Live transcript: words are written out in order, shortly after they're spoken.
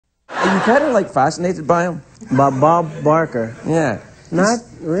Are you kind of like fascinated by him? By Bob Barker? Yeah. Not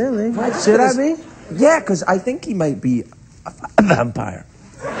really. Well, Should I be? Yeah, because I think he might be a vampire.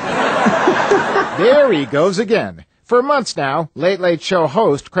 There he goes again. For months now, Late Late Show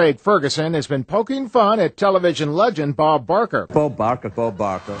host Craig Ferguson has been poking fun at television legend Bob Barker. Bob Barker, Bob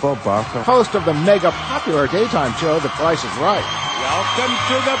Barker, Bob Barker. Host of the mega-popular daytime show The Price is Right. Welcome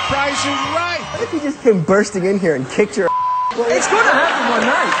to The Price is Right. What if he just came bursting in here and kicked your It's going to happen one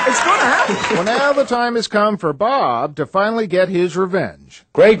night. It's going to happen. Well, now the time has come for Bob to finally get his revenge.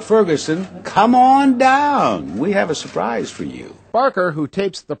 Craig Ferguson, come on down. We have a surprise for you. Barker, who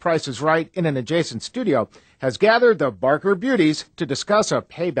tapes The Price is Right in an adjacent studio, has gathered the Barker beauties to discuss a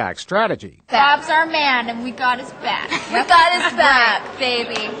payback strategy. Bob's our man, and we got his back. We got his back,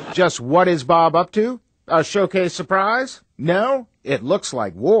 baby. Just what is Bob up to? A showcase surprise? No, it looks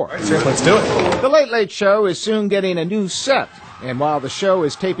like war. All right, sir, let's do it. The Late Late Show is soon getting a new set, and while the show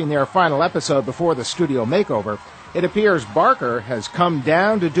is taping their final episode before the studio makeover, it appears Barker has come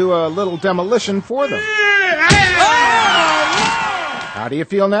down to do a little demolition for them. How do you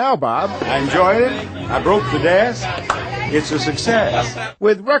feel now, Bob? I enjoyed it. I broke the desk. It's a success.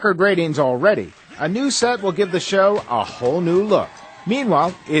 With record ratings already, a new set will give the show a whole new look.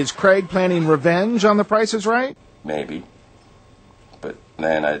 Meanwhile, is Craig planning revenge on The Price is Right? Maybe. But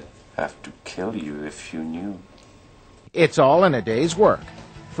then I'd have to kill you if you knew. It's all in a day's work.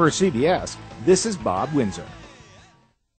 For CBS, this is Bob Windsor.